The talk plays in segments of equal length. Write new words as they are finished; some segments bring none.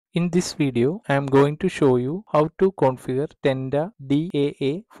In this video, I am going to show you how to configure Tenda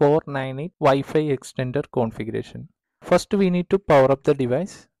DAA498 Wi-Fi extender configuration. First, we need to power up the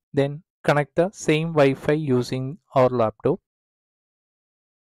device, then connect the same Wi-Fi using our laptop.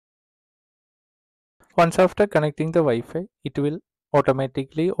 Once after connecting the Wi-Fi, it will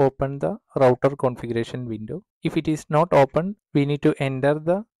automatically open the router configuration window. If it is not open, we need to enter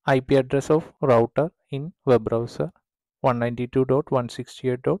the IP address of router in web browser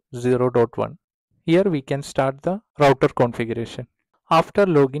 192.168.0.1. Here we can start the router configuration. After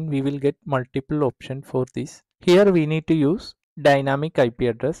login, we will get multiple options for this. Here we need to use dynamic IP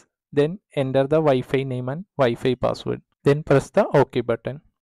address, then enter the Wi-Fi name and Wi-Fi password. Then press the OK button.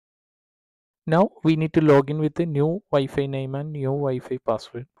 Now we need to log in with the new Wi-Fi name and new Wi-Fi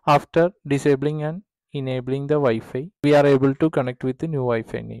password. After disabling and enabling the Wi-Fi, we are able to connect with the new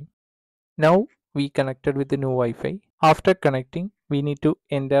Wi-Fi name. Now we connected with the new Wi-Fi. After connecting, we need to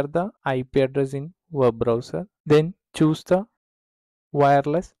enter the IP address in web browser. Then choose the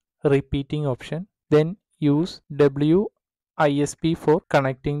wireless repeating option. Then use WISP for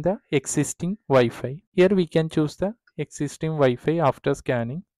connecting the existing Wi-Fi. Here we can choose the existing Wi-Fi after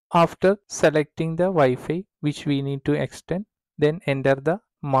scanning. After selecting the Wi-Fi which we need to extend, then enter the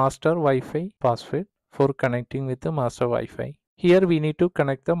master Wi-Fi password for connecting with the master Wi-Fi. Here we need to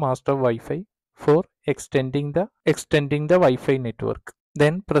connect the master Wi-Fi for extending the Wi-Fi network.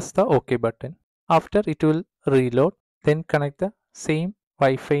 Then press the OK button. After it will reload, then connect the same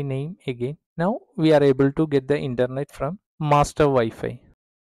Wi-Fi name again. Now we are able to get the internet from master Wi-Fi.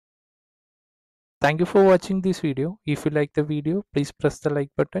 Thank you for watching this video. If you like the video, please press the like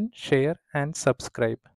button, share and subscribe.